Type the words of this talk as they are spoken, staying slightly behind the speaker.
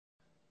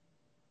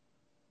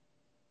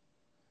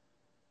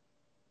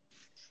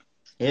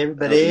Hey How's it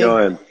everybody.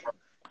 going?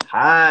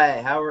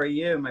 Hi, how are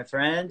you, my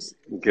friends?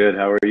 Good.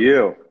 How are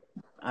you?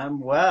 I'm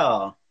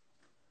well.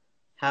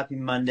 Happy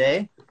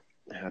Monday.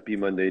 Happy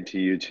Monday to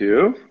you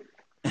too.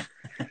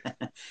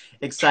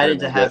 Excited Trying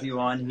to to have get you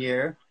on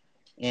here.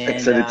 And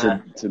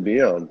excited to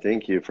be on.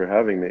 Thank you for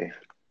having me.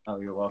 oh,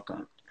 you're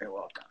welcome. You're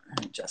welcome.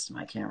 Adjust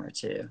my camera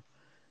too.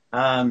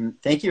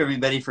 Thank you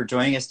everybody for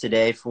joining us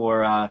today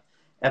for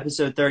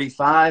episode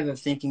 35 of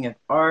Thinking of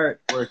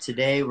Art, where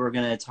today we're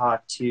going to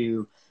talk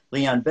to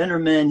Leon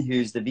Benrimon,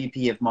 who's the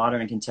VP of Modern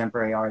and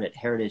Contemporary Art at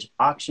Heritage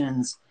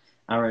Auctions.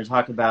 We're going to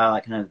talk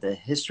about kind of the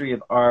history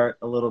of art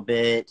a little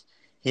bit,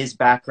 his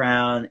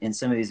background, and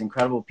some of these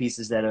incredible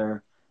pieces that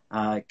are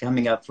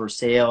coming up for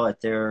sale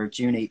at their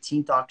June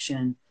 18th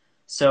auction.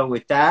 So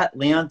with that,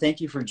 Leon,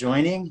 thank you for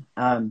joining.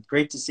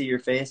 Great to see your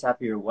face.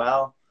 Happy you're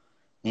well.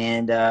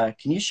 And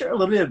can you share a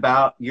little bit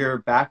about your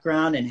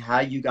background and how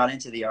you got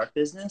into the art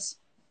business?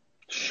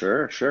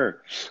 Sure,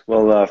 sure.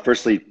 Well,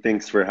 firstly,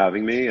 thanks for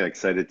having me.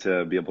 Excited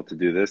to be able to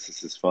do this.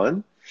 This is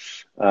fun.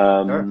 Sure.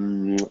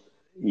 Um,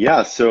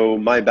 yeah, so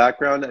my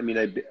background,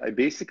 I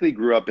basically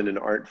grew up in an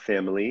art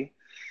family.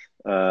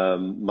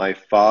 My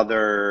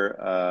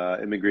father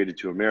immigrated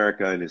to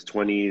America in his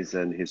 20s,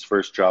 and his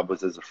first job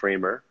was as a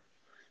framer.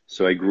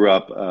 So I grew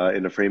up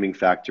in a framing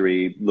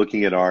factory,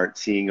 looking at art,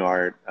 seeing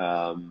art,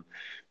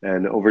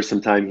 and over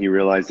some time he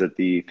realized that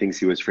the things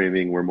he was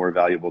framing were more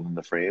valuable than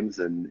the frames,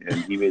 and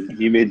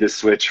he made the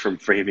switch from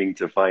framing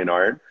to fine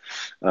art.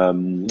 So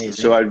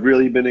Amazing. I've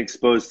really been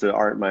exposed to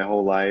art my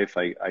whole life.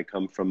 I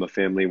come from a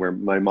family where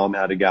my mom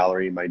had a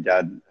gallery, my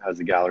dad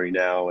has a gallery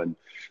now, and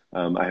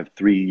I have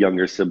three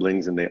younger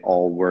siblings, and they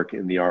all work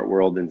in the art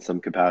world in some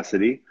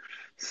capacity.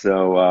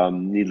 So,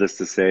 needless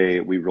to say,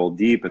 we roll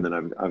deep, and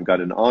then I've got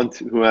an aunt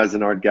who has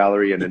an art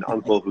gallery and an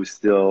uncle who's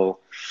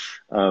still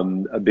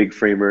a big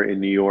framer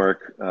in New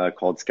York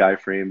called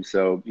Skyframe.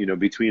 So,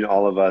 between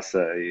all of us,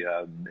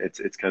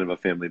 it's kind of a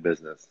family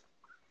business.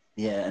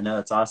 Yeah, no,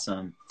 it's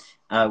awesome.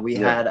 We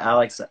Yeah, had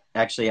Alex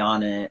actually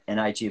on an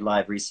IG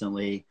Live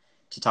recently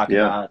to talk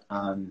yeah,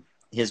 about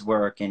his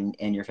work and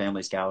your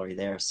family's gallery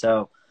there.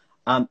 So,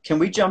 can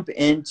we jump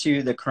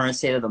into the current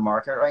state of the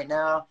market right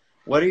now?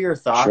 What are your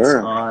thoughts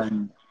sure.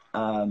 on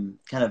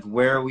kind of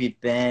where we've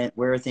been,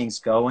 where are things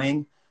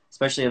going,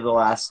 especially over the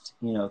last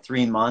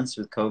 3 months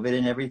with COVID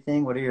and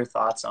everything? What are your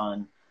thoughts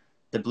on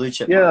the blue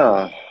chip market?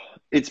 Yeah,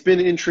 it's been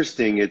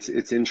interesting. It's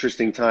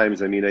interesting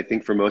times. I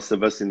think for most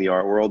of us in the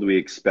art world, we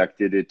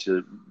expected it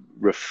to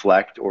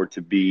reflect or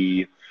to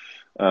be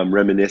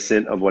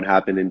reminiscent of what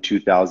happened in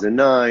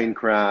 2009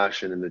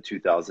 crash and in the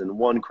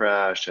 2001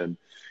 crash. And,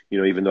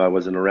 even though I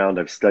wasn't around,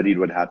 I've studied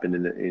what happened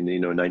in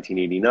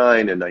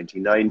 1989 and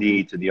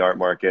 1990 Hmm. to the art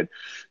market.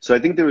 So I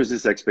think there was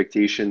this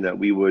expectation that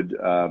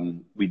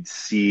we'd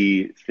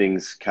see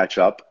things catch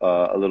up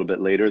a little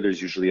bit later.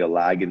 There's usually a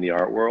lag in the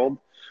art world.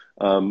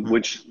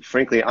 Which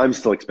frankly, I'm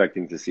still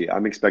expecting to see.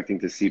 I'm expecting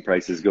to see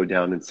prices go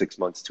down in 6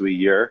 months to a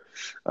year.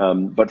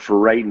 But for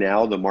right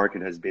now, the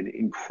market has been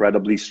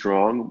incredibly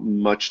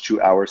strong, much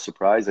to our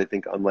surprise. I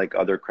think, unlike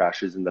other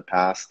crashes in the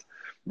past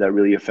that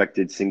really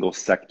affected single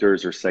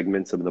sectors or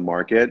segments of the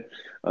market,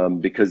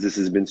 because this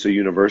has been so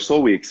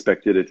universal, we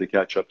expected it to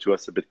catch up to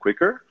us a bit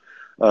quicker.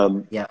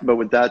 Yeah, But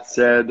with that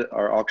said,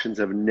 our auctions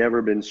have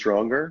never been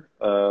stronger,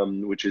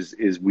 which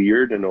is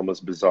weird and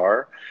almost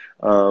bizarre.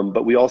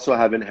 But we also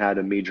haven't had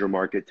a major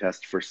market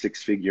test for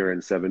six-figure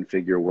and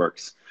seven-figure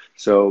works.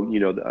 So,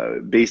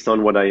 based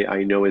on what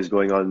I know is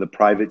going on in the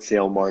private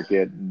sale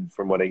market, and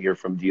from what I hear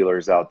from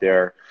dealers out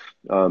there,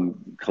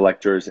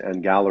 collectors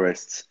and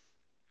gallerists,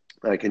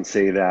 I can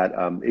say that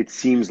it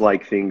seems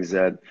like things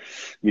that,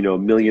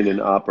 million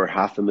and up or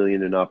half a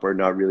million and up are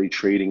not really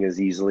trading as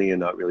easily and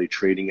not really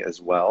trading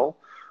as well.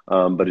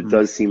 But it mhm.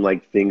 does seem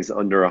like things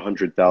under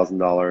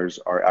 $100,000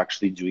 are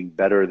actually doing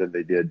better than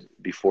they did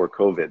before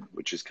COVID,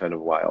 which is kind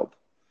of wild.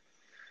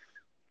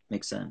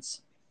 Makes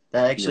sense.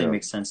 That actually Yeah,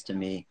 makes sense to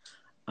me.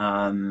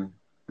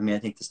 I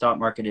think the stock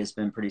market has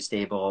been pretty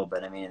stable,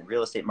 but I mean, the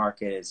real estate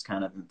market is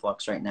kind of in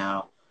flux right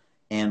now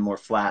and more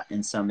flat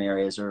in some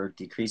areas or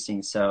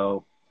decreasing.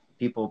 So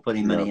people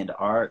putting yeah, money into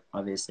art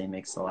obviously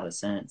makes a lot of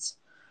sense.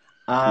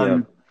 yeah.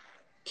 Um,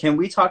 can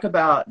we talk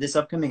about this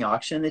upcoming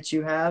auction that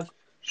you have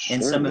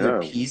and Sure, some of the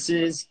yeah.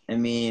 pieces?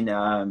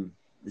 The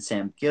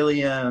Sam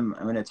Gilliam,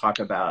 I'm going to talk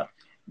about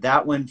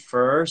that one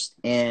first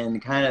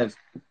and kind of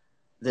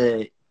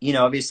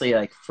obviously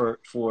like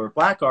for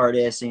black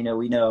artists, we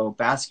know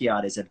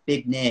Basquiat is a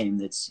big name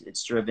that's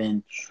it's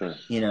driven, Sure.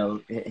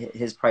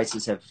 his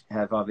prices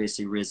have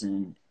obviously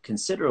risen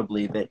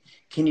considerably. But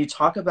can you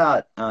talk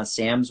about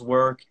Sam's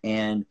work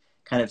and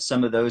kind of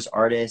some of those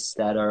artists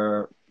that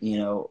are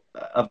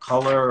of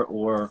color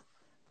or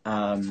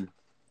um,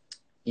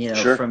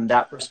 Sure. from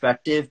that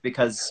perspective?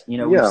 Because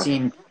we've Yeah,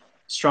 seen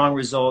strong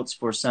results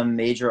for some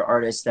major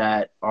artists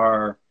that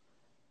are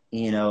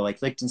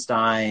like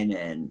Liechtenstein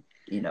and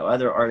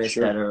other artists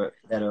sure.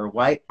 that are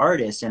white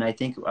artists. And I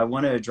think I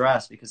want to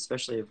address, because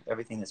especially of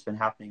everything that's been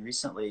happening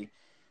recently,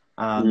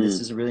 this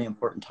Mm. is a really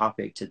important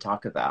topic to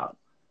talk about.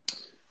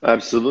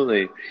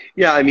 Absolutely.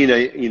 Yeah, I mean,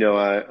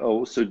 I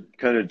also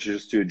kind of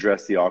just to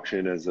address the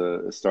auction as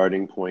a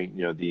starting point,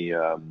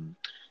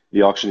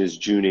 the auction is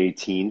June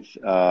 18th.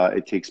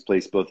 It takes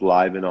place both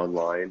live and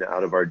online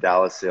out of our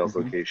Dallas sales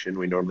Hmm. location.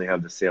 We normally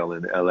have the sale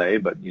in LA,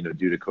 but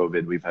due to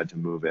COVID, we've had to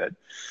move it.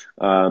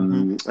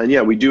 Hmm. And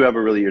yeah, we do have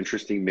a really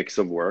interesting mix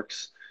of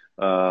works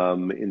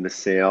in the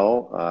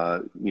sale.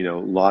 A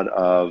lot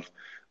of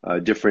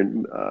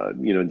different,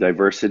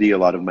 diversity, a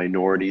lot of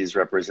minorities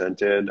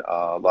represented,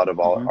 a lot of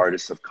all Hmm.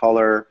 artists of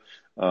color,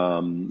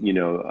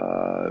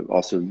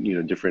 also,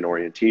 different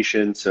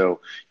orientation. So,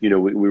 we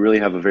really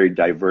have a very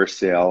diverse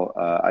sale.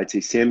 I'd say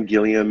Sam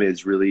Gilliam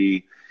is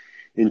really,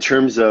 in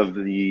terms of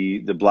the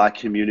Black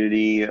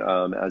community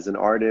as an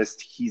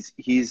artist, he's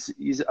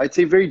I'd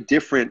say very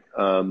different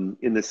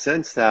in the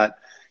sense that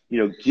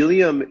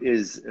Gilliam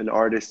is an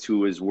artist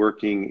who is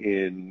working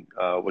in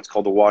what's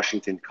called the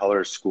Washington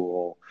Color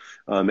School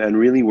and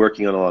really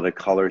working on a lot of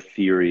color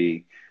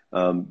theory.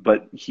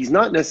 But he's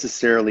not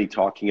necessarily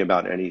talking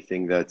about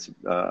anything that's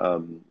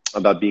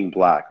about being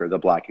Black or the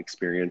Black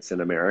experience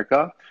in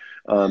America.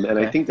 And I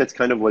Okay. think that's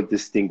kind of what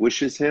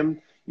distinguishes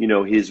him.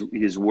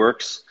 His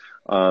works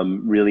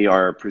really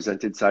are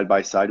presented side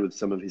by side with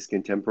some of his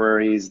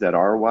contemporaries that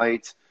are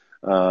white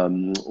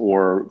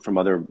or from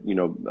other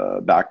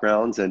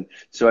backgrounds, and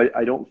so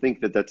I don't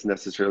think that that's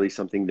necessarily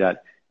something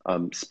that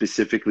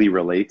specifically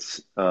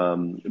relates.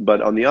 But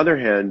on the other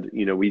hand,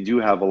 we do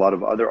have a lot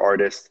of other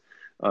artists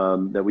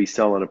that we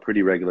sell on a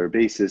pretty regular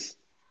basis,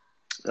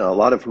 a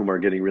lot of whom are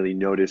getting really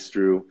noticed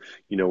through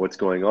what's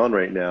going on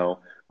right now.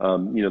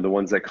 The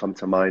ones that come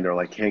to mind are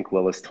like Hank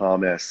Willis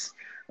Thomas,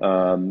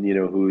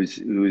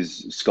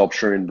 whose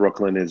sculpture in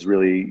Brooklyn has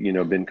really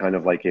been kind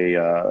of like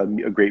a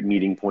great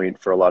meeting point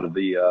for a lot of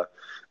the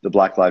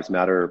Black Lives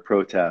Matter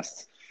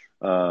protests.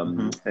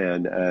 Hmm.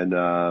 And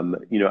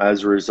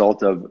as a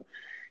result of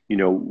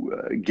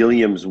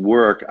Gilliam's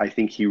work, I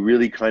think he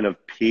really kind of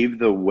paved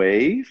the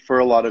way for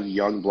a lot of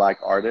young Black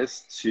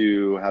artists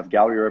to have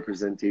gallery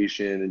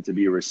representation and to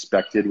be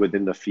respected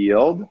within the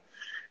field.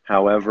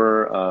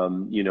 However,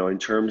 in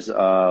terms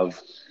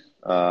of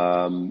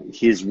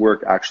his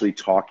work actually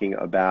talking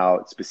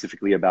about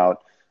specifically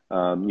about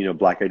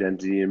Black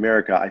identity in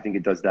America, I think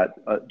it does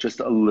that just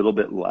a little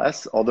bit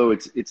less. Although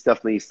it's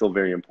definitely still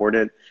very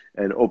important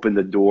and open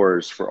the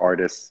doors for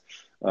artists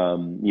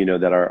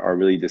that are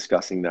really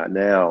discussing that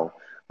now.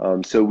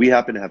 So we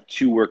happen to have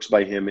two works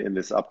by him in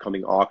this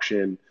upcoming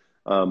auction.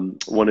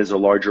 One is a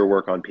larger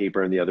work on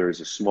paper, and the other is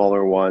a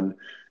smaller one.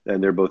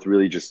 And they're both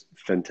really just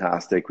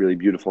fantastic, really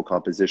beautiful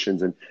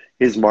compositions. And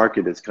his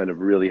market has kind of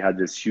really had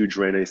this huge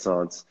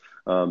renaissance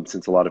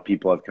since a lot of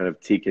people have kind of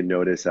taken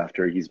notice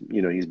after he's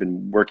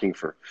been working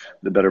for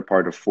the better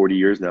part of 40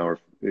 years now, or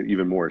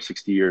even more,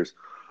 60 years.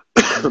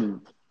 Hmm.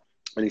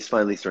 And he's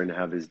finally starting to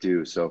have his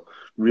due. So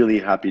really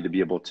happy to be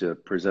able to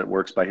present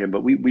works by him.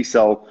 But we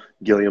sell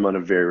Gilliam on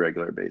a very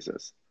regular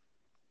basis.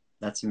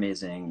 That's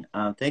amazing.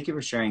 Thank you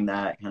for sharing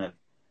that kind of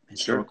Sure.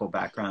 historical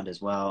background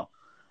as well.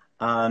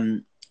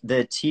 Um,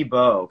 the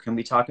Thibaut, can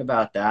we talk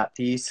about that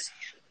piece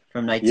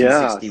from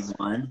Yes.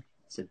 1961?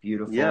 It's a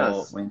beautiful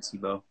Yes. Wayne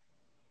Thibaut.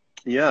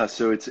 Yeah.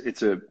 So it's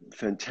a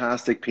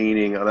fantastic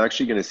painting. I'm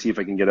actually going to see if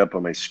I can get up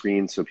on my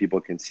screen so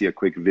people can see a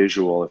quick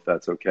visual, if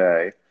that's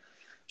okay.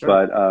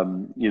 Sure. But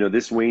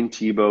this Wayne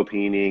Thibaut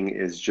painting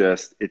is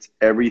it's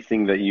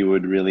everything that you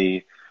would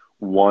really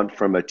want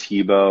from a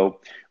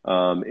Thibaut.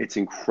 It's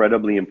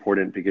incredibly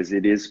important because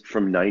it is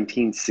from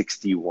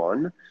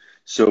 1961.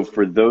 So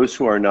for those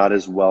who are not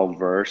as well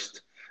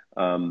versed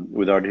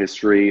with art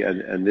history,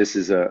 and this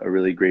is a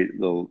really great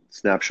little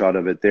snapshot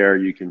of it there,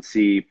 you can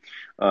see,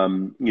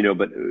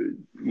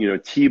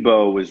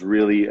 Thibaut was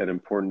really an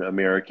important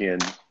American,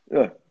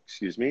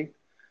 excuse me,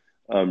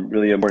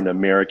 really important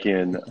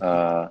American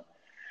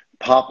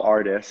pop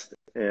artist,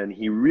 and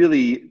he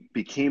really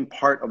became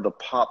part of the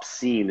pop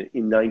scene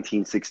in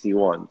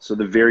 1961. So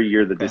the very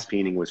year that Okay. this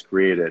painting was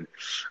created.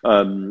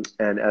 And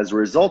as a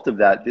result of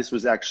that, this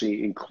was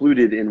actually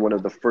included in one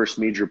of the first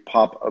major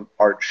pop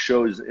art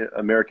shows,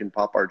 American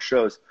pop art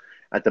shows,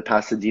 at the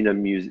Pasadena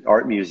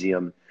Art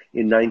Museum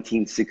in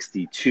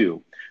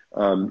 1962.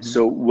 Hmm.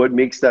 So what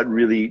makes that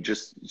really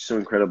just so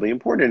incredibly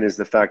important is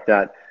the fact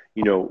that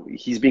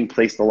he's being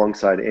placed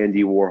alongside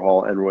Andy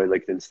Warhol and Roy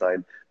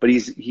Lichtenstein, but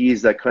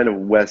he's that kind of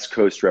West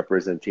Coast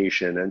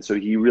representation, and so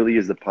he really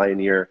is the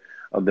pioneer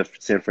of the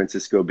San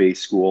Francisco Bay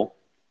School.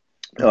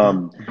 Hmm.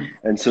 Um, Hmm.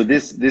 and so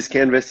this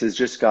canvas has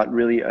just got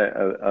really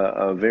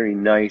a very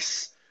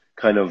nice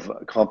kind of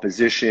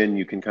composition.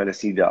 You can kind of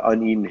see the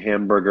uneaten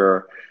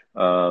hamburger,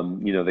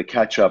 the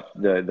ketchup,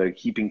 the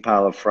heaping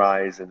pile of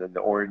fries, and then the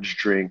orange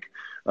drink.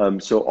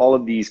 So all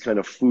of these kind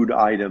of food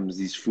items,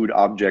 these food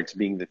objects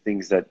being the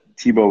things that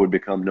Thibaut would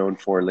become known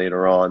for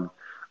later on.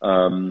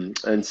 And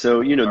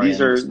so, Sorry, I'm gonna these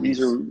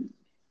sneeze. are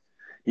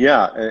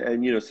yeah,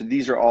 and so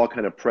these are all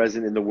kind of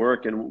present in the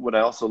work. And what I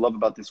also love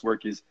about this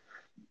work is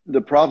the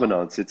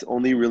provenance. It's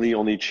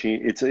only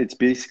changed. It's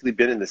basically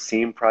been in the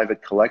same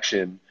private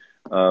collection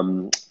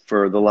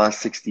for the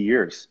last 60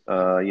 years.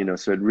 So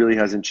it really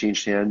hasn't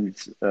changed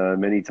hands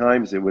many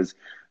times. It was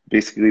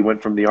basically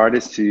went from the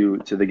artist to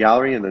the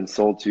gallery and then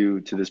sold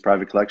to this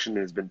private collection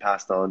and has been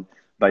passed on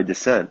by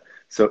descent.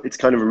 So it's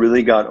kind of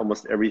really got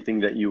almost everything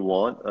that you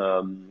want.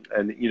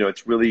 And, you know,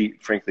 it's really,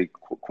 frankly,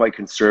 quite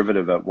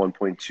conservative at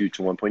 1.2 to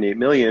 1.8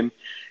 million.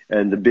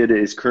 And the bid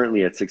is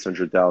currently at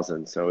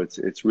 600,000. So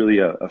it's really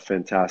a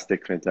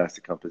fantastic,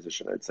 fantastic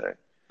composition, I'd say.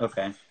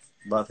 Okay.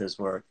 Love his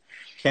work.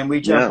 Can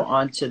we jump Yeah.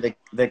 on to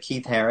the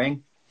Keith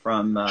Haring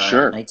from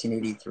Sure.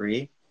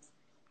 1983?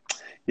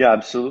 Yeah,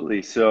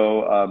 absolutely.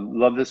 So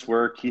love this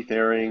work. Keith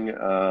Haring,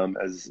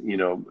 as you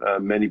know,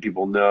 many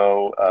people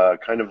know,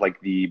 kind of like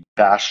the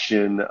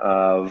bastion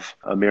of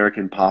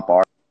American pop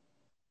art,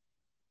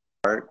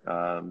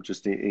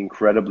 just an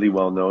incredibly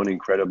well-known,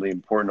 incredibly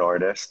important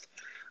artist.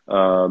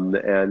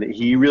 And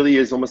he really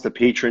is almost a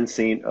patron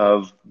saint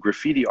of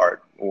graffiti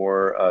art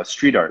or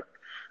street art.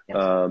 Yes.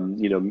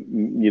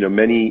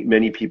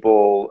 Many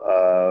people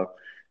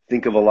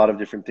think of a lot of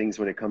different things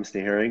when it comes to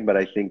Haring, but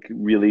I think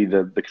really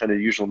the kind of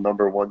usual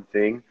number one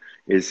thing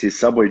is his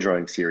subway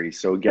drawing series.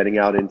 So getting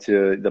out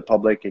into the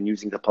public and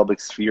using the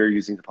public sphere,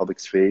 using the public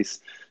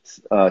space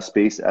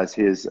as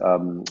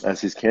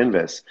his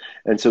canvas.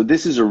 And so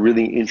this is a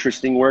really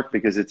interesting work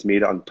because it's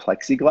made on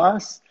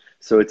plexiglass.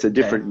 So it's a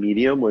different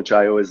medium, which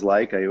I always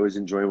like. I always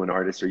enjoy when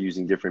artists are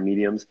using different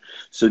mediums.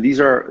 So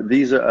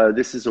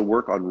this is a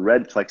work on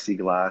red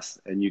plexiglass,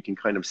 and you can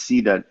kind of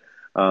see that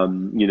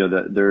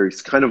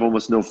there's kind of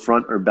almost no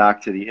front or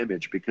back to the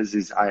image because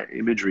his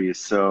imagery is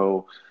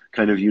so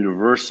kind of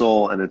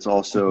universal, and it's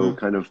also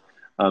kind of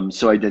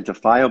so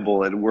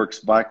identifiable. It works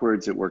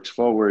backwards, it works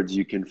forwards.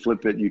 You can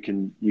flip it, you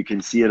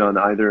can see it on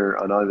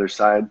either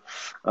side,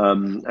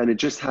 and it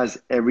just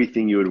has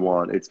everything you would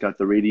want. It's got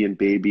the radiant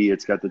baby,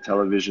 it's got the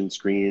television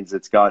screens,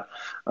 it's got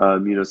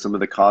some of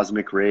the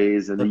cosmic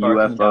rays and the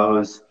UFOs.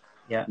 Dog.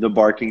 Yeah. The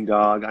barking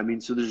dog. I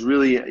mean, so there's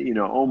really,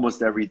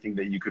 almost everything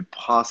that you could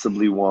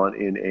possibly want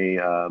in a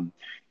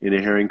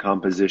Haring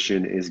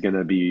composition is going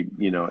to be,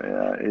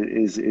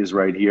 is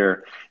right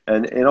here.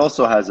 And it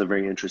also has a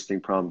very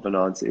interesting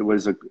provenance. It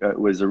was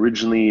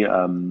originally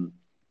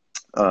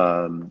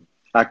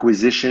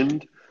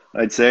acquisitioned,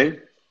 I'd say,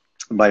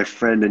 by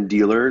friend and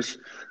dealers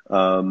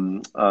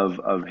of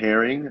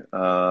Haring,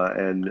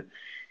 and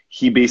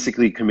he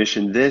basically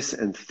commissioned this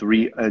and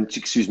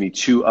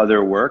two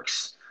other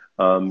works.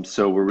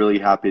 So we're really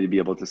happy to be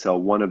able to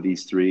sell one of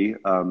these three.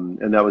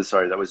 And that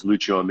was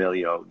Lucio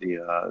Emilio,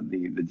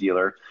 the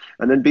dealer.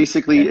 And then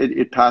basically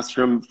it passed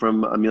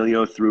from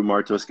Emilio through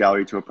Martos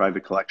Gallery to a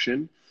private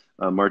collection.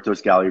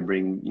 Martos Gallery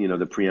being,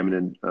 the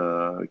preeminent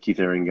Keith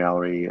Haring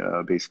gallery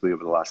basically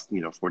over the last,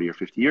 40 or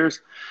 50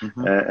 years.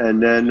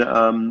 And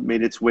then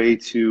made its way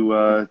to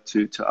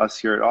us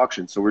here at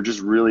auction. So we're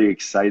just really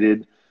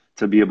excited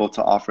to be able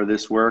to offer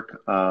this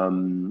work.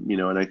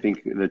 And I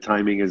think the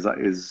timing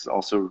is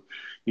also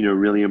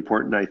really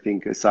important. I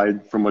think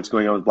aside from what's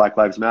going on with Black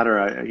Lives Matter,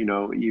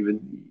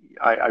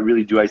 I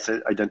really do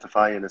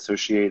identify and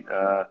associate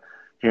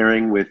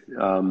Haring with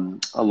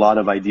a lot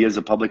of ideas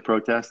of public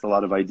protest, a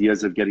lot of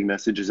ideas of getting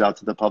messages out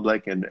to the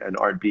public, and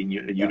art being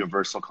a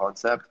universal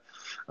concept,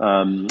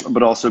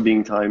 but also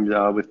being timed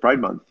with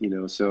Pride Month,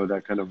 so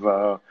that kind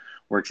of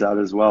works out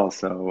as well.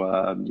 So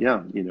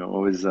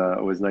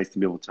always nice to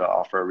be able to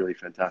offer a really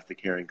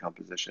fantastic Haring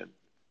composition.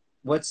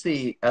 What's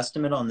the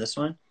estimate on this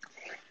one?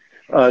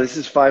 This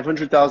is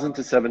 500,000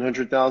 to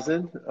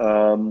 700,000.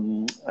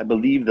 I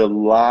believe the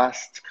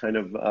last kind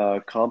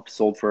of comp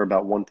sold for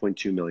about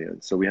 1.2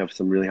 million. So we have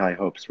some really high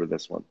hopes for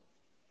this one.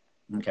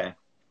 Okay,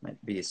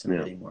 might be some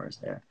bidding wars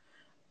there.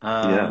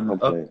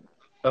 Hopefully.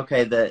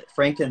 Okay, the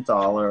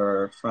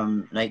Frankenthaler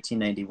from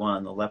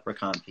 1991, the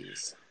Leprechaun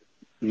piece.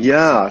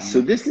 Yeah,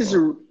 so this is a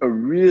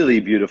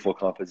really beautiful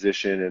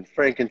composition, and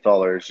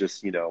Frankenthaler is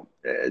just,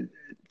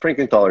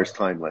 Frankenthaler is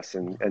timeless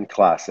and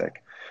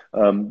classic.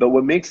 But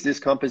what makes this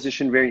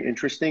composition very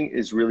interesting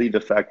is really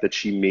the fact that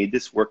she made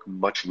this work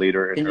much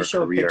later in her career. Can you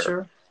show a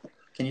picture?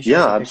 Can you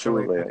show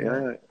absolutely.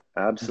 Yeah,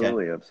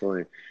 absolutely,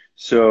 absolutely.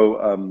 So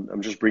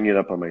I'm just bringing it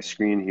up on my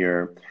screen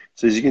here.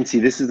 So as you can see,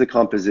 this is the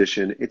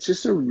composition. It's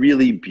just a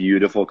really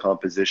beautiful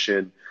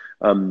composition.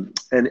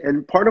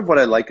 And part of what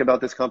I like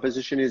about this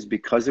composition is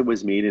because it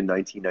was made in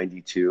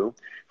 1992,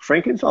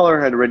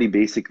 Frankenthaler had already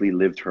basically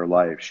lived her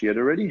life. She had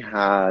already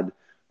had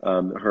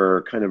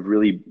her kind of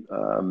really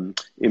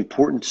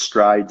important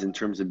strides in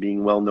terms of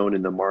being well known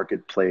in the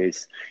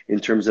marketplace, in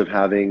terms of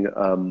having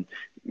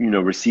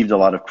received a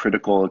lot of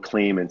critical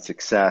acclaim and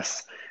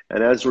success.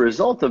 And as a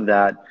result of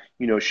that,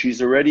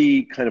 she's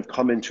already kind of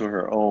come into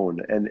her own.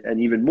 And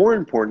even more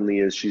importantly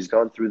is she's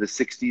gone through the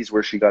 60s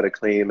where she got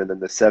acclaim, and then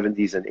the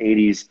 70s and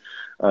 80s.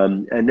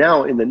 And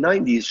now in the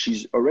 90s,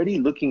 she's already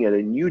looking at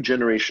a new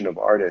generation of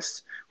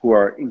artists who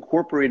are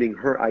incorporating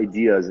her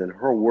ideas and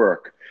her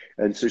work.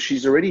 And so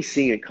she's already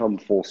seeing it come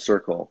full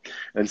circle.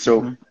 And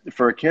so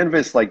for a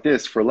canvas like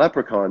this, for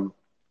Leprechaun,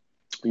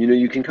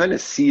 you can kind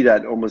of see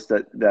that almost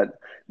that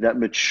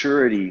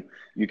maturity.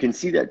 You can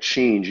see that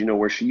change,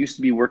 where she used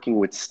to be working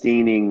with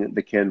staining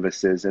the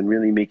canvases and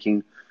really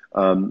making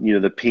you know,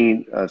 the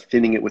paint,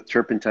 thinning it with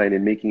turpentine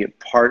and making it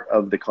part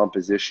of the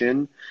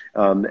composition,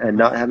 and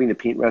not having the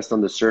paint rest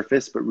on the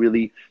surface, but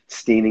really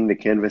staining the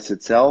canvas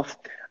itself.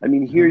 I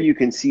mean, here you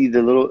can see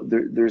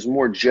there's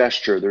more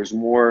gesture, there's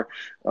more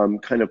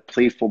kind of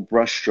playful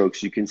brush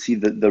strokes. You can see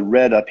the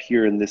red up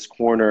here in this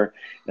corner,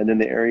 and then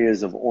the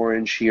areas of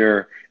orange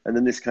here, and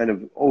then this kind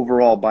of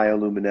overall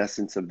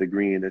bioluminescence of the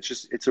green.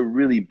 It's a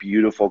really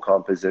beautiful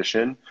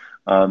composition.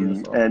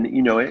 Beautiful. And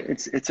you know,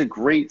 it's a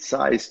great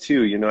size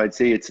too. You know, I'd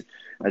say it's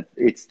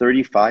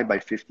 35 by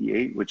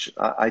 58, which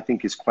I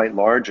think is quite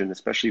large, and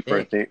especially for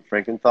a Big.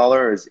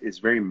 Frankenthaler is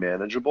very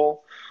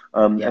manageable.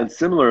 Yeah. And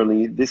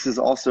similarly, this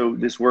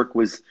work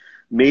was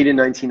made in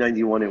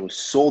 1991. It was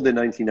sold in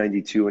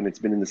 1992, and it's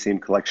been in the same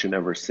collection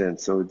ever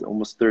since. So it's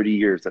almost 30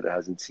 years that it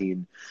hasn't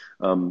seen,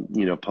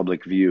 you know,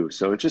 public view.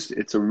 So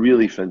it's a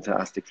really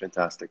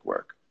fantastic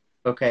work.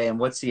 Okay. And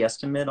what's the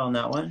estimate on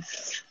that one?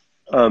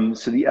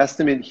 So the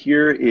estimate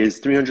here is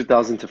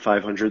 300,000 to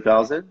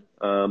 500,000,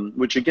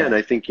 which again, Okay.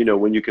 I think, you know,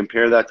 when you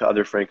compare that to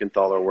other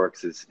Frankenthaler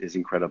works is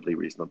incredibly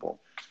reasonable.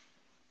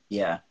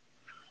 Yeah.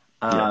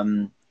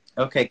 Yeah.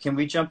 Okay. Can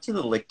we jump to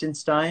the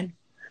Liechtenstein?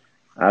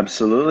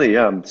 Absolutely,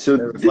 yeah. So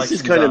The this is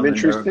reflections kind of on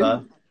interesting.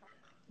 Minerva.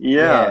 Yeah,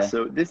 Yeah.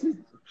 so this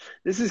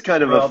is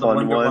kind of For a all the fun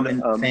Wonder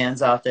one. Woman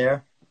fans out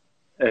there.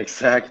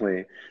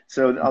 Exactly.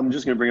 So I'm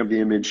just going to bring up the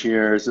image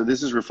here. So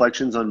this is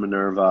Reflections on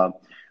Minerva.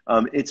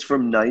 It's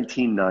from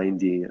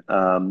 1990,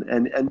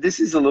 and this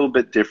is a little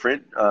bit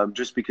different,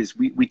 just because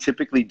we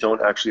typically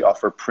don't actually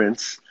offer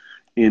prints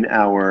in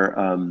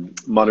our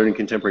modern and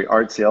contemporary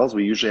art sales.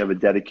 We usually have a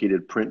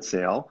dedicated print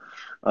sale.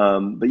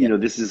 But you Yeah. know,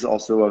 this is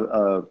also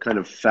a kind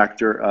of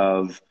factor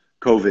of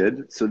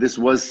COVID. So this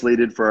was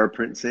slated for our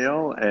print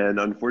sale, and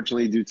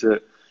unfortunately, due to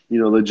you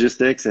know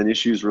logistics and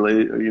issues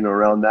related you know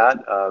around that,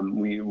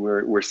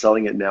 we're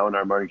selling it now in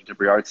our modern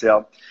contemporary art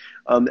sale.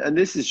 And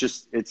this is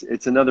just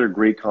it's another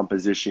great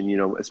composition, you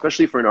know,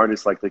 especially for an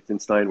artist like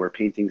Liechtenstein, where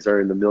paintings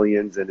are in the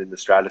millions and in the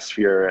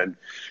stratosphere, and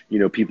you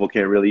know people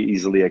can't really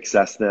easily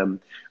access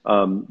them.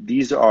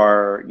 These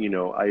are you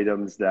know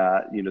items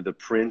that you know the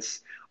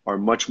prints are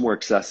much more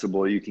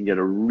accessible. You can get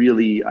a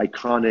really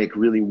iconic,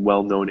 really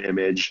well-known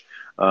image,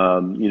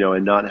 you know,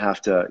 and not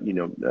have to, you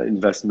know,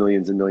 invest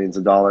millions and millions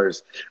of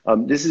dollars.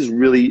 This is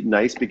really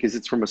nice because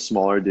it's from a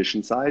smaller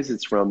edition size.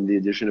 It's from the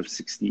edition of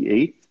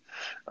 68.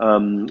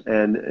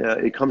 And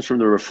it comes from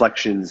the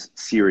Reflections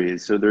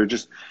series. So they're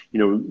just, you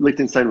know,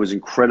 Liechtenstein was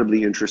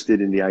incredibly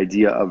interested in the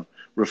idea of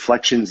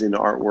reflections in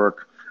artwork,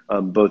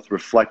 both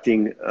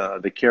reflecting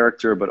the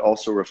character, but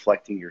also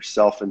reflecting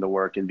yourself in the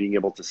work and being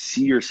able to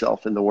see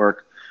yourself in the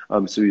work.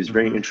 So he was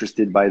very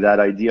interested by that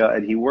idea,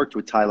 and he worked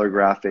with Tyler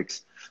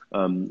Graphics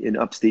in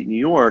upstate New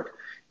York,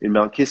 in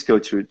Mount Kisco,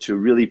 to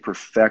really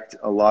perfect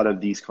a lot of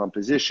these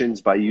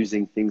compositions by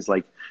using things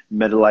like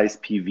metallized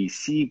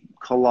PVC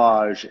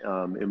collage,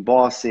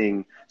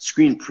 embossing,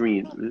 screen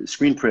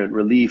print,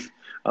 relief,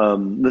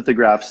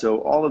 lithograph.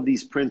 So all of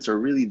these prints are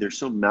really, they're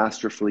so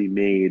masterfully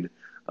made.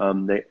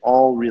 They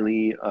all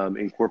really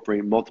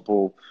incorporate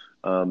multiple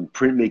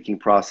printmaking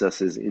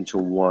processes into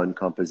one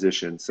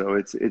composition. So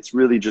it's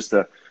really just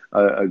a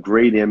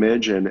great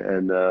image, and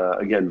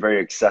again, very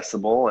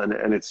accessible,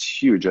 and it's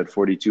huge at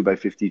 42 by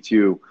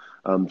 52.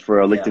 For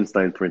a Yeah.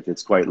 Liechtenstein print,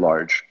 it's quite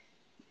large.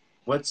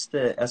 What's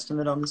the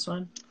estimate on this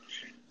one?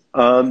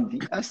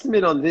 The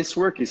estimate on this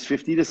work is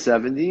 50 to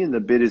 70, and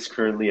the bid is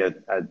currently at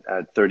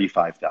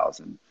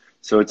 35,000.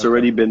 So it's Okay.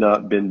 already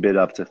been bid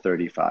up to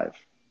 35.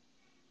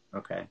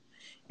 Okay.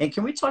 And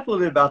can we talk a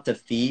little bit about the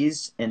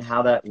fees and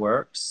how that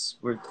works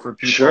for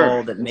Sure,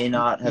 people that may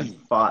not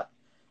have bought,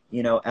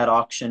 you know, at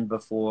auction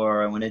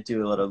before? I want to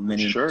do a little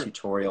mini sure.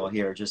 tutorial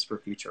here just for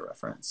future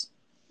reference.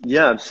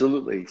 Yeah,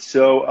 absolutely.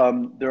 So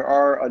there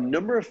are a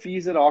number of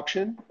fees at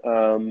auction.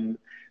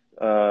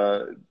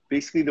 Uh,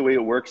 Basically, the way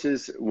it works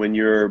is when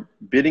you're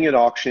bidding at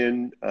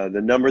auction,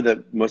 the number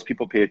that most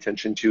people pay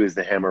attention to is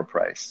the hammer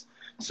price.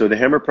 So the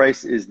hammer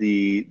price is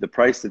the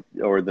price that,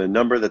 or the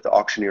number that the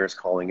auctioneer is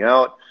calling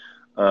out.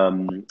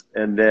 And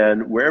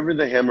then wherever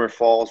the hammer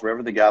falls,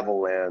 wherever the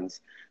gavel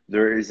lands,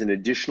 there is an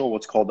additional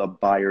what's called a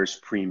buyer's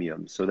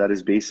premium. So that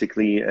is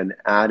basically an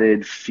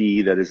added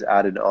fee that is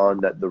added on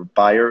that the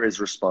buyer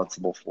is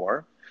responsible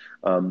for.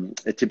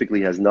 It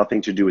typically has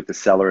nothing to do with the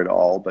seller at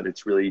all, but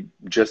it's really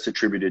just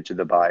attributed to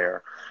the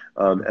buyer.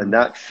 And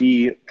that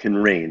fee can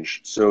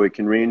range. So it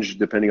can range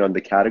depending on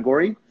the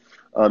category,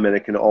 and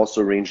it can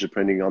also range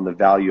depending on the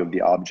value of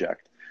the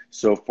object.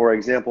 So, for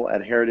example,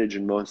 at Heritage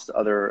and most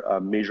other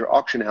major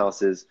auction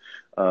houses,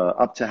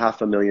 up to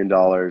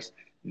 $500,000,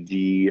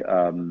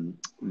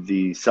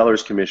 the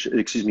seller's commission,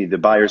 excuse me, the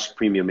buyer's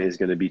premium is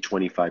going to be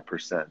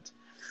 25%.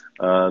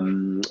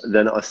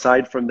 Then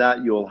aside from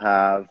that, you'll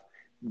have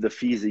the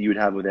fees that you would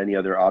have with any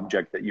other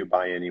object that you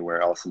buy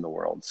anywhere else in the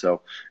world.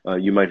 So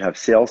you might have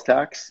sales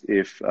tax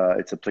if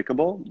it's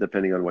applicable,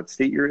 depending on what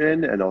state you're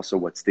in and also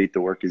what state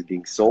the work is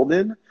being sold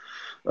in.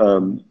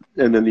 And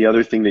then the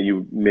other thing that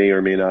you may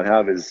or may not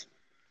have is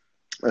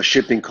a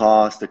shipping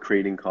cost, a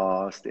crating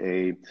cost,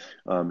 a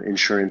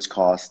insurance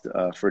cost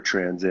for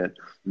transit,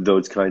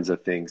 those kinds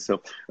of things.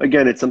 So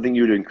again, it's something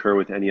you'd incur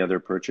with any other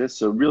purchase.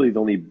 So really the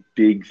only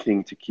big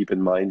thing to keep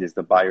in mind is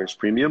the buyer's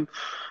premium.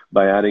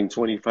 By adding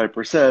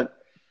 25%,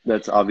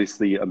 that's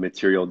obviously a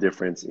material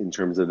difference in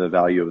terms of the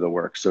value of the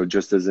work. So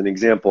just as an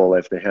example,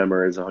 if the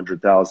hammer is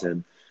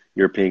 100,000,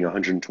 you're paying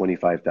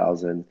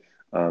 125,000,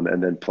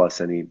 and then plus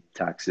any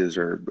taxes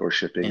or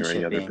shipping And or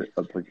any other,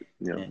 shipping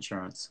you and know.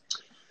 insurance.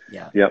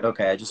 Yeah. Yep.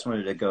 Okay. I just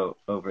wanted to go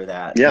over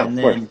that. Yeah, And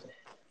of course. then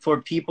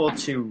for people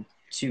to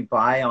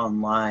buy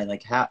online,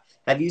 like have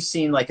you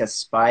seen like a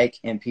spike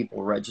in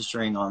people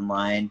registering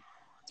online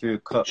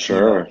through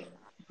Sure.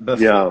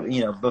 before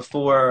Yeah,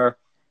 before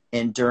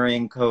and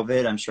during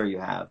COVID? I'm sure you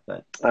have,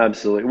 but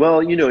absolutely.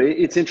 Well,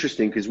 it's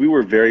interesting because we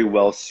were very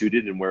well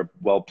suited and we're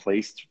well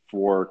placed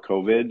for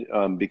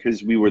COVID,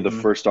 because we were the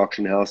hmm first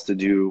auction house to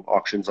do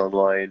auctions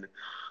online.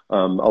 A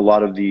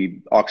lot of the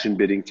auction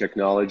bidding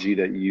technology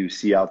that you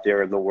see out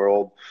there in the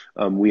world,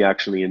 we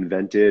actually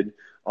invented.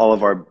 All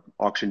of our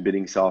auction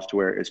bidding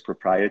software is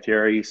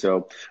proprietary.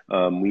 So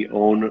we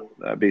own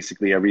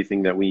basically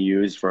everything that we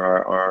use for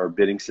our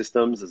bidding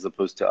systems as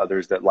opposed to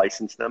others that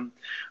license them.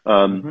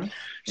 Um, hmm I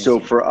so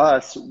see. for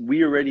us,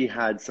 we already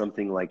had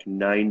something like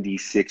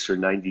 96 or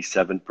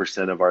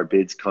 97% of our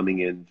bids coming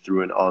in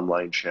through an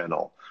online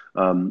channel.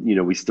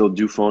 We still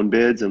do phone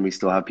bids and we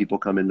still have people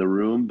come in the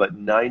room, but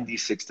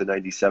 96 to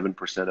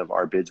 97% of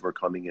our bids were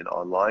coming in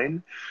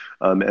online.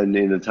 And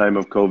in the time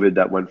of COVID,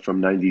 that went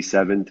from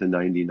 97 to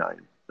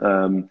 99.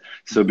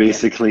 So Yeah.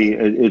 basically,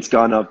 it's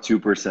gone up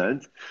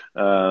 2%.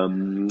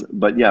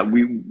 But yeah,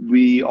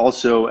 we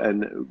also,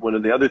 and one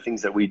of the other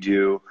things that we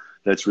do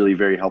that's really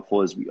very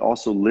helpful is we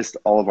also list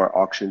all of our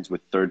auctions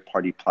with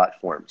third-party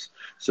platforms.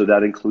 So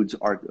that includes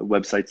art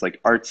websites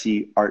like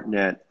Artsy,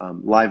 ArtNet,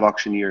 Live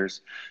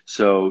Auctioneers.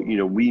 So,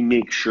 we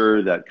make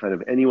sure that kind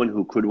of anyone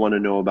who could want to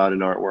know about an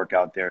artwork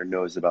out there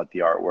knows about the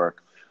artwork,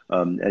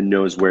 and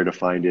knows where to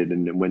find it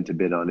and when to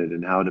bid on it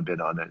and how to bid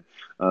on it.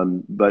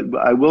 But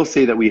I will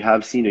say that we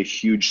have seen a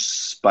huge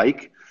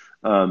spike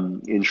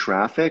in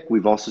traffic.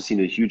 We've also seen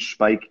a huge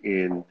spike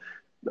in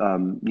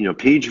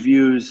page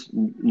views,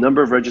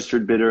 number of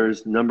registered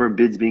bidders, number of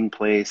bids being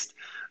placed.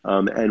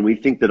 And we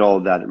think that all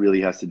of that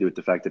really has to do with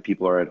the fact that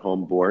people are at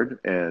home bored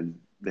and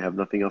they have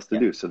nothing else to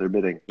Yeah. do. So they're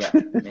bidding. Yeah.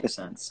 Makes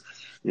sense.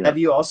 Yeah. Have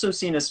you also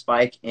seen a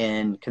spike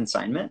in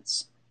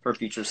consignments for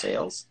future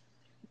sales?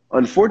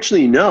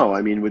 Unfortunately, no.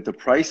 I mean, with the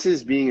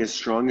prices being as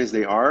strong as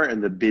they are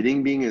and the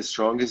bidding being as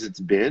strong as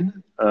it's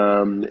been,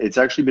 it's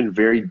actually been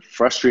very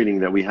frustrating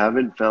that we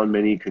haven't found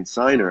many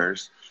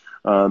consigners.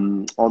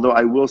 Although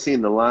I will say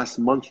in the last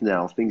month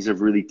now, things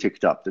have really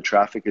ticked up. The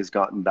traffic has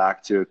gotten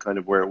back to kind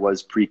of where it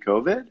was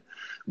pre-COVID.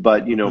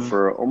 But, hmm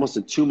for almost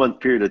a 2-month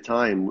period of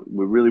time,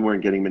 we really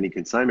weren't getting many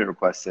consignment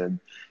requests in.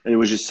 And it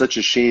was just such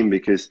a shame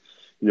because,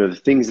 the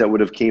things that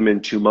would have came in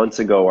 2 months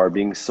ago are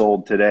being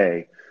sold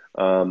today.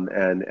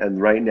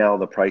 And right now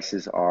the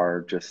prices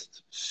are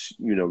just,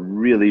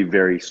 really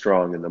very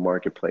strong in the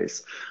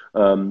marketplace.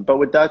 But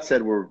with that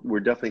said, we're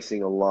definitely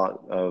seeing a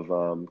lot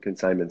of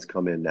consignments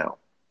come in now.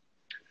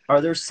 Are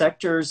there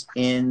sectors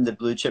in the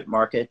blue chip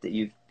market that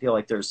you feel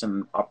like there's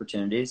some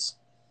opportunities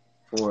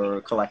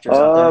for collectors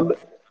out there? Um,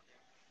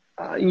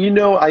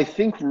 I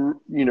think,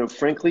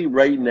 frankly,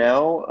 right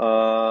now,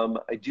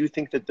 I do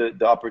think that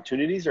the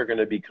opportunities are going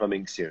to be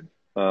coming soon.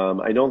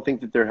 I don't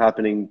think that they're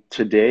happening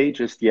today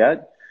just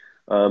yet.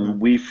 hmm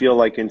We feel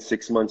like in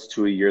 6 months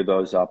to a year,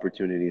 those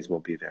opportunities will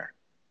be there.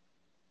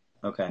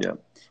 Okay. Yeah.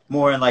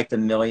 More in like the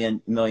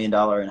million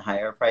dollar and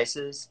higher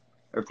prices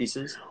or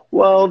pieces?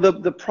 Well,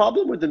 the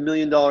problem with the $1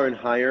 million and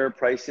higher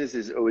prices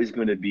is always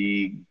going to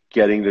be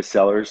getting the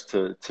sellers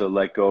to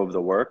let go of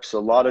the work. So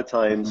a lot of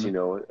times,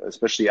 hmm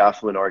especially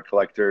affluent art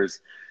collectors,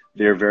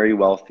 they're very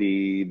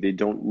wealthy. They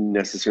don't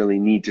necessarily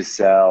need to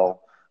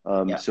sell.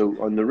 Yeah. So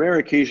on the rare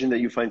occasion that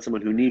you find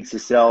someone who needs to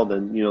sell,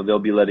 then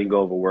they'll be letting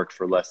go of a work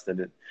for less than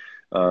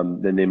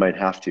they might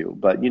have to.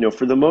 But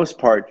for the most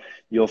part,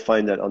 you'll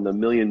find that on the $1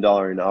 million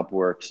and up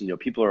works,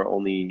 people are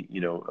only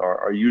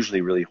are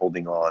usually really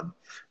holding on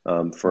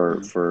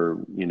for hmm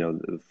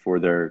for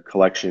their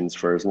collections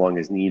for as long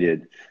as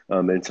needed,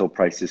 until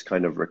prices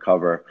kind of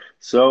recover.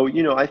 So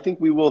I think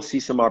we will see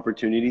some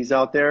opportunities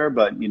out there,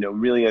 but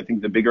really I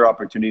think the bigger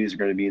opportunities are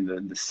going to be in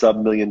the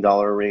sub-$1 million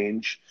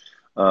range,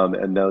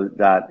 and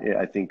that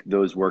I think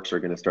those works are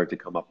going to start to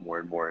come up more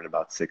and more in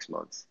about 6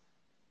 months.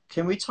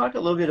 Can we talk a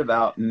little bit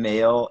about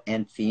male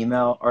and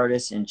female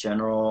artists in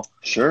general?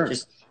 Sure.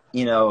 Just,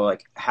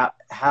 like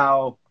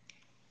how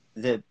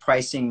the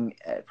pricing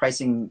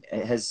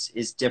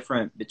is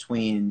different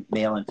between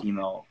male and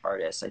female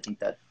artists. I think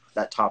that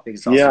topic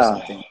is also Yeah.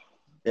 something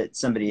that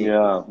somebody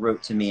Yeah.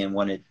 wrote to me and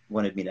wanted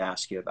me to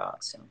ask you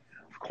about. So,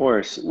 Of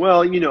course.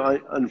 Well,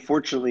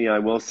 unfortunately, I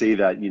will say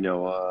that,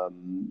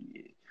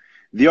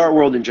 the art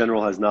world in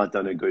general has not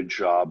done a good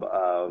job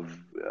of,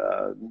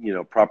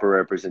 proper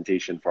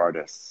representation for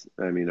artists.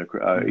 I mean,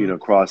 hmm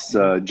across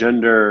hmm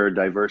gender,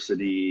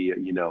 diversity,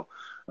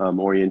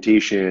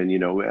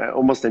 orientation,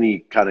 almost any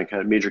kind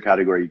of major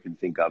category you can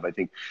think of. I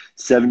think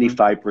Hmm.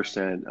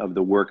 75% of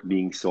the work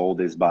being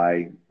sold is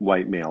by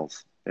white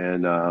males.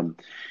 And,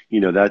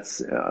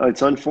 that's,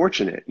 it's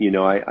unfortunate.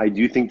 I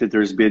do think that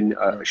there's been It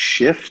a is.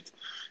 shift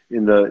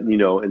in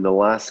the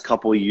last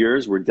couple of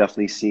years. We're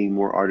definitely seeing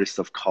more artists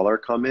of color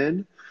come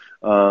in.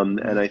 Hmm.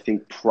 And I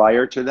think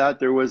prior to that,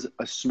 there was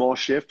a small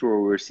shift where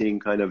we were seeing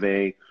kind of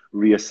a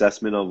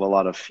reassessment of a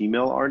lot of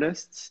female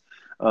artists.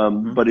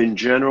 Hmm. But in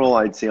general,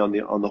 I'd say on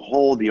the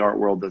whole, the art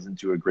world doesn't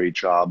do a great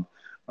job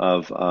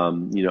of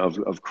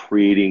of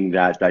creating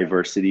that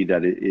diversity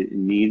that it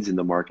needs in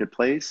the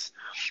marketplace.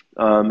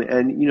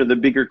 And the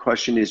bigger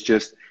question is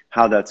just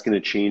how that's going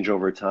to change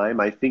over time.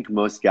 I think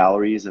most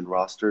galleries and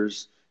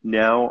rosters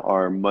now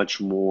are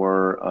much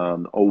more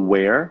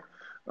aware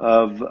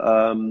of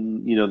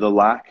the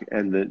lack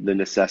and the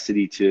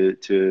necessity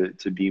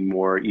to be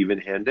more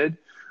even-handed,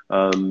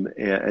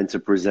 and to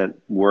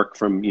present work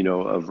from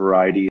a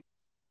variety.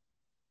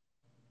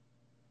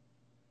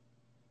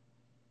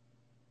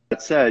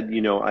 That said,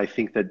 I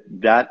think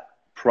that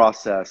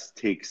process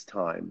takes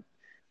time.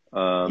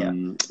 Yeah.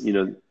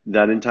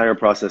 That entire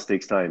process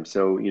takes time.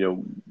 So,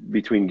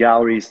 between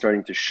galleries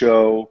starting to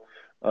show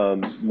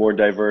more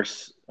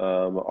diverse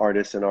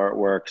artists and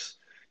artworks,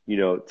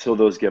 till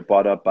those get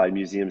bought up by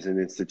museums and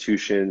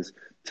institutions,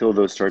 till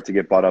those start to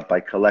get bought up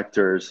by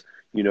collectors,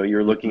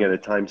 you're looking Hmm. at a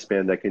time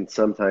span that can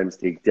sometimes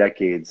take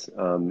decades,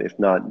 if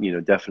not,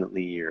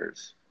 definitely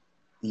years.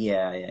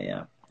 Yeah, yeah,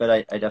 yeah. But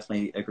I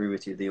definitely agree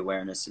with you. The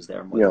awareness is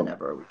there more Yeah. than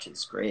ever, which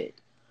is great.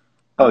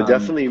 Oh, Um,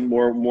 definitely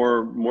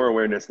more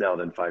awareness now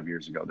than 5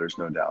 years ago. There's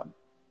no doubt.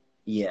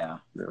 yeah,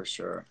 Yeah. for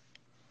sure.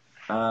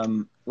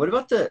 What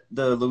about the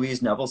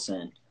Louise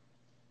Nevelson?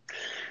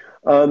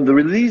 The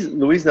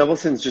Louise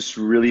Nevelson's just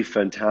really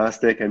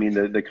fantastic. I mean,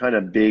 the kind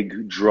of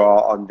big draw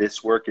on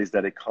this work is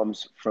that it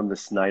comes from the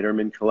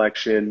Snyderman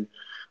collection,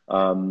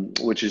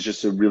 which is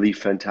just a really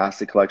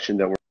fantastic collection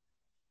that we're.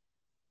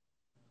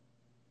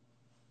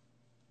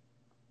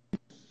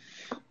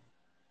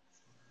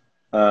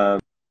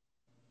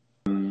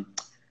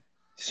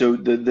 So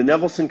the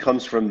Nevelson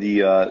comes from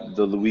the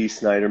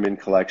Louise Snyderman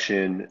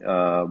collection,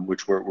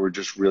 which we're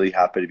just really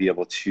happy to be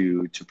able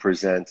to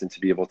present and to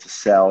be able to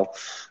sell.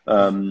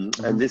 And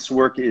Hmm. this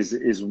work is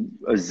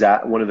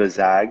one of the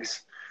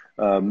Zags.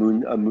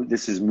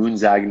 This is Moon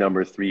Zag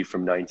number 3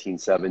 from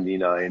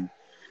 1979.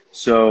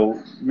 So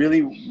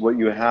really, what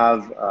you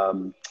have,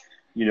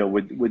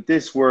 with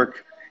this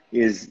work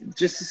is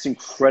just this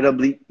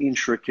incredibly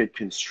intricate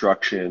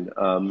construction.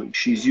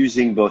 She's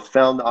using both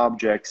found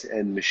objects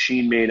and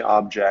machine-made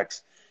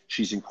objects.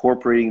 She's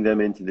incorporating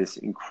them into this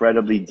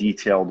incredibly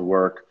detailed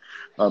work.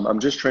 I'm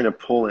just trying to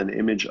pull an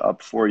image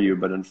up for you,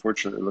 but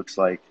unfortunately, it looks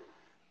like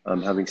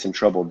I'm having some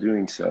trouble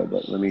doing so.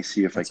 But let me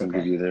see if I That's can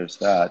give okay. you there's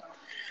that.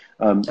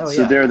 Oh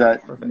So yeah, there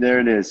perfect.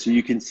 it is. So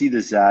you can see the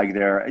zag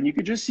there, and you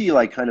could just see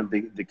like kind of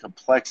the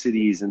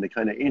complexities and the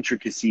kind of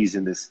intricacies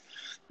in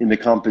the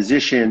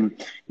composition.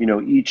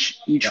 Each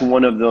Yeah.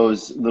 one of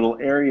those little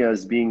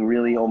areas being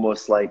really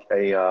almost like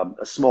a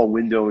small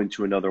window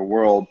into another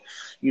world.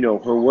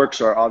 Her works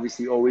are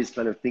obviously always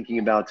kind of thinking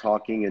about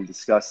talking and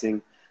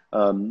discussing.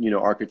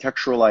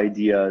 Architectural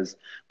ideas,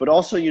 but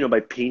also,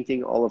 by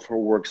painting all of her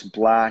works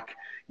black,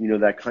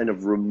 that kind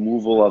of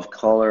removal of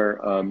color,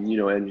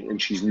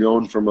 and she's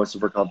known for most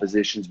of her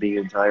compositions being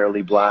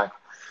entirely black.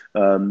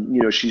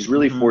 She's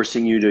really Hmm.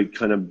 forcing you to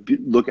kind of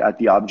look at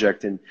the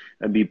object and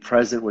be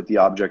present with the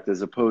object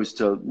as opposed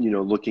to,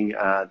 looking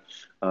at,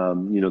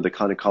 the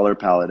kind of color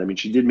palette. I mean,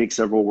 she did make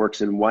several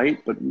works in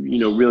white, but,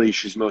 really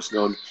she's most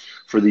known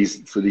for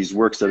these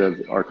works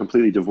that are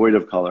completely devoid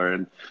of color.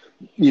 And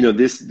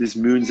this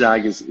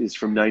Moonzag is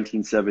from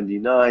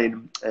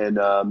 1979,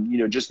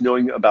 and just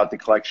knowing about the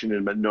collection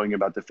and knowing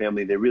about the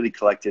family, they really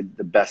collected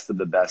the best of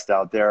the best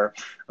out there.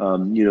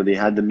 They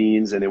had the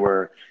means, and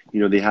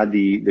they had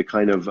the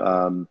kind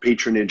of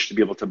patronage to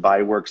be able to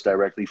buy works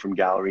directly from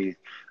galleries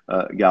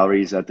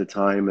at the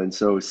time. And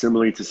so,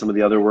 similarly to some of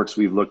the other works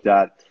we've looked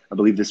at, I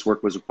believe this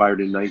work was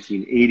acquired in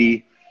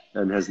 1980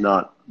 and has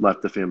not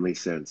left the family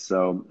since.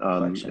 So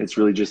Collection. it's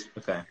really just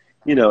Okay.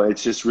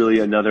 it's just really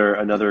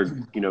another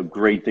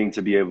great thing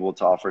to be able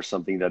to offer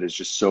something that is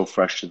just so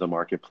fresh to the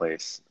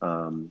marketplace.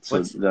 So that's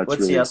What's the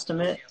really.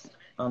 estimate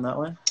on that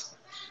one?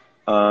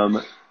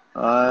 Um,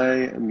 I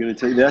am going to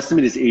tell you the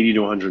estimate is 80 to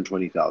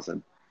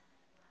 120,000.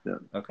 Yeah,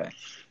 Okay.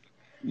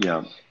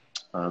 yeah.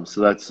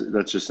 So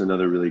that's just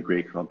another really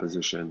great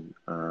composition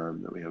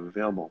that we have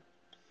available.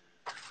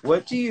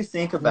 What do you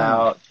think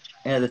about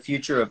the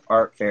future of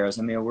art fairs?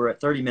 I mean, we're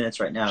at 30 minutes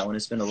right now. I want to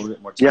spend a little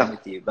bit more time Yeah,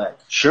 with you, but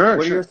sure,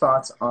 what are your sure.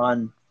 thoughts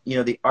on,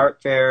 the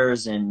art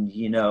fairs? And,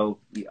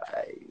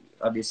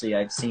 obviously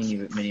I've seen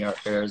you at many art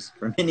fairs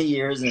for many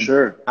years and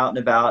Sure. out and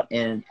about,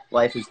 and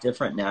life is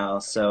different now.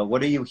 So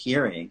what are you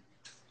hearing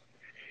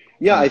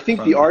Yeah, I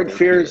think the from art other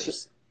fairs.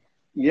 peers?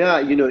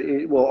 Yeah,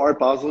 well, Art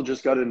Basel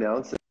just got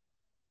announced.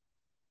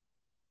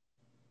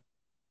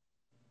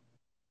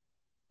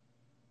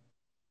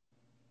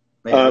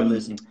 Wait, we're Um,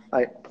 losing.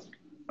 I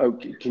Oh,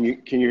 can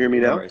you hear me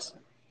No now? worries.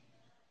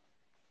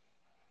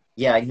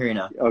 Yeah, I can hear you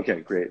now.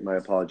 Okay, great. My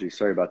apologies.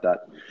 Sorry about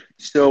that.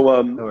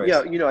 So, No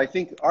yeah, worries. I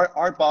think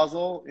Art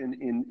Basel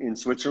in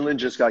Switzerland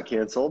just got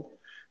canceled.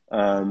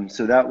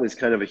 So that was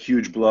kind of a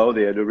huge blow.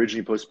 They had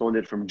originally postponed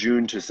it from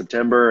June to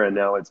September, and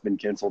now it's been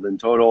canceled in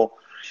total.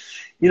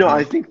 Hmm.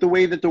 I think the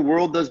way that the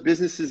world does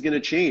business is going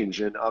to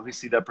change, and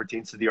obviously that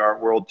pertains to the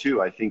art world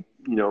too. I think,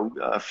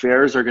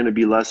 fairs are going to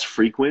be less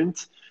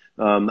frequent.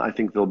 I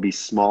think they'll be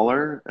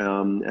smaller,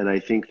 and I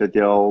think that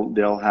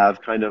they'll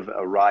have kind of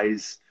a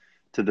rise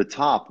to the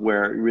top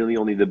where really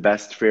only the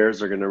best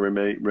fairs are going to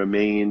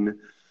remain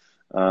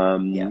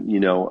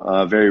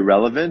Yeah. very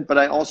relevant. But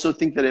I also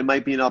think that it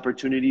might be an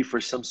opportunity for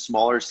some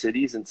smaller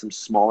cities and some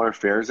smaller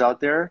fairs out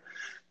there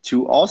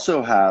to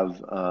also have,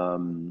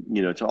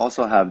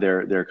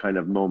 their kind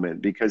of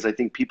moment, because I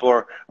think people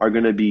are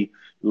going to be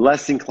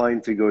less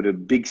inclined to go to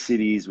big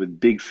cities with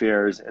big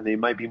fairs, and they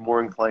might be more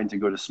inclined to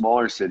go to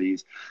smaller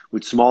cities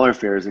with smaller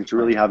fairs and to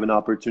really Right. have an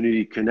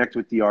opportunity to connect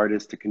with the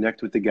artists, to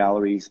connect with the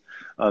galleries,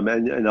 and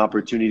an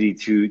opportunity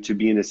to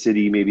be in a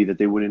city maybe that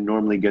they wouldn't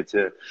normally get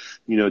to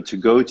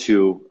go to.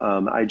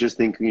 I just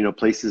think,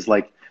 places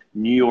like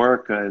New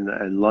York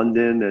and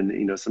London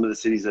and, some of the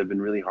cities that have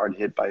been really hard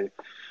hit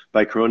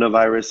by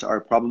coronavirus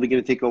are probably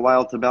going to take a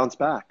while to bounce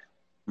back.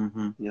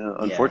 Hmm. Yeah, Yeah, I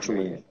hear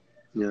unfortunately. you.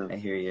 Yeah. I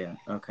hear you.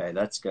 Okay,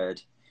 that's good.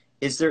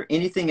 Is there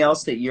anything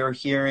else that you're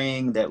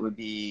hearing that would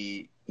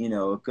be,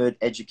 a good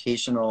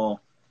educational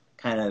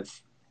kind of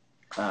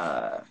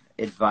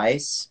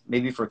advice,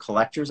 maybe for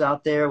collectors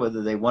out there,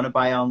 whether they want to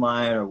buy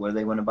online or whether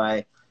they want to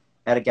buy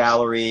at a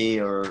gallery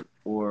or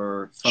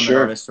from an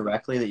Sure. artist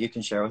directly that you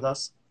can share with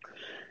us?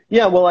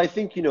 Yeah, well, I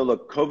think,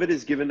 look, COVID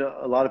has given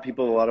a lot of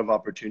people a lot of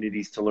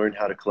opportunities to learn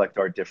how to collect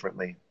art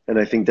differently. And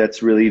I think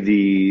that's really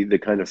the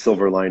kind of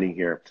silver lining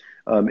here.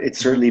 It's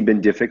Hmm. certainly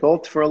been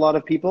difficult for a lot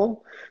of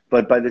people,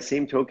 but by the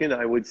same token,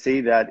 I would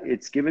say that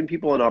it's given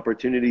people an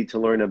opportunity to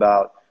learn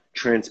about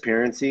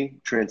transparency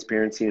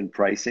in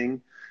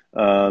pricing.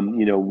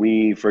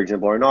 We, for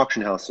example, are an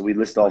auction house, so we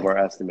list all of Right.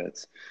 our estimates,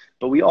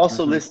 but we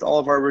also Hmm. list all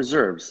of our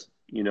reserves,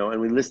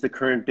 and we list the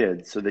current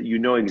bids so that you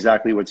know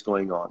exactly what's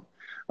going on.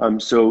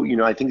 So,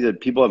 I think that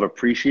people have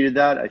appreciated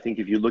that. I think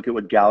if you look at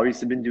what galleries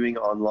have been doing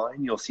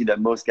online, you'll see that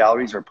most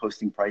galleries are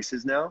posting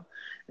prices now.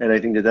 And I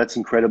think that that's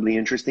incredibly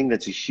interesting.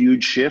 That's a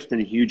huge shift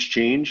and a huge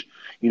change.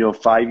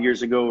 5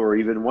 years ago or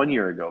even 1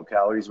 year ago,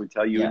 galleries would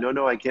tell you, Yeah. no,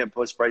 no, I can't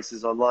post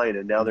prices online.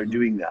 And now they're Hmm.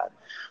 doing that.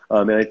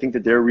 And I think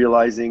that they're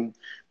realizing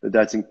that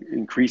that's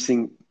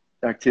increasing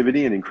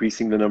activity and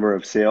increasing the number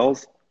of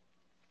sales.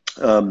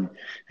 Um,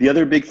 the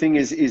other big thing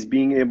is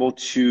being able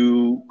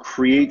to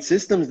create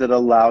systems that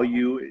allow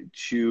you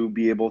to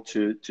be able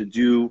to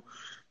do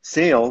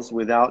sales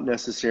without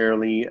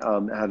necessarily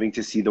having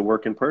to see the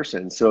work in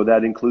person. So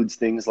that includes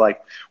things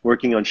like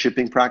working on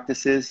shipping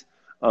practices,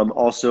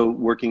 also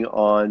working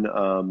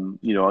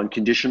on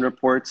condition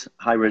reports,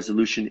 high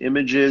resolution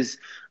images,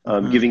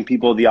 Hmm. giving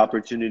people the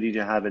opportunity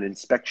to have an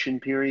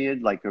inspection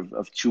period like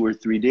of 2 or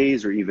 3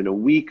 days or even a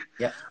week.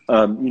 Yeah.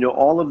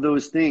 All of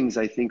those things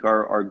I think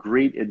are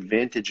great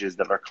advantages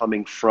that are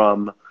coming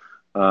from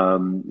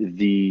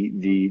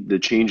the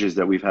changes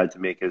that we've had to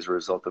make as a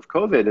result of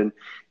COVID.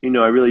 And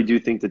I really do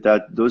think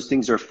that those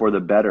things are for the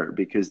better,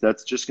 because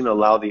that's just going to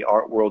allow the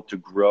art world to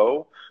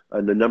grow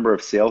and the number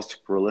of sales to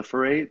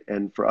proliferate.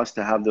 And for us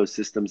to have those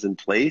systems in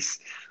place,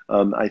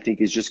 I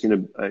think is just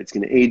it's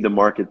going to aid the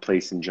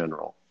marketplace in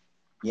general.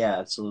 Yeah,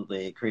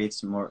 absolutely. It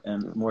creates a more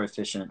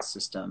efficient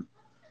system.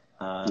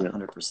 Yeah,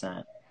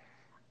 100%.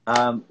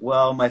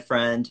 Well, my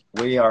friend,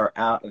 we are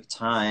out of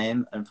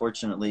time,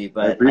 unfortunately, I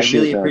but I appreciate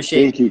really that.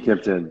 appreciate, Thank you,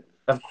 Kipton.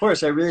 of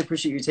course, I really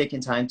appreciate you taking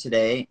time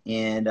today,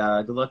 and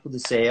good luck with the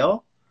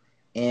sale.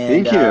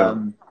 And Thank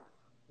you.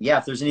 yeah,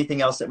 if there's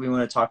anything else that we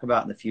want to talk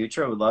about in the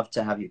future, I would love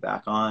to have you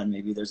back on.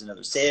 Maybe there's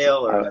another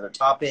sale or another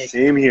topic,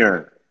 Same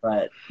here.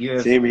 but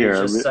Same you're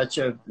here. just such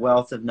a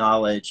wealth of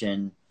knowledge,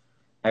 and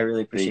I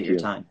really appreciate Thank your you.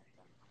 time.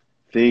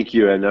 Thank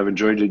you. And I've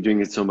enjoyed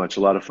doing it so much.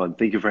 A lot of fun.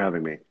 Thank you for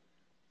having me.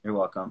 You're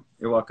welcome.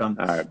 You're welcome.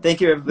 All right.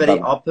 Thank you, everybody.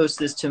 Bye. I'll post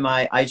this to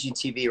my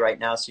IGTV right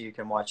now so you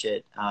can watch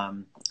it.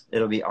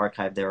 It'll be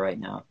archived there right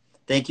now.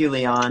 Thank you,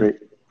 Leon. Great.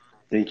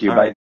 Thank you. All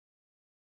Bye. right.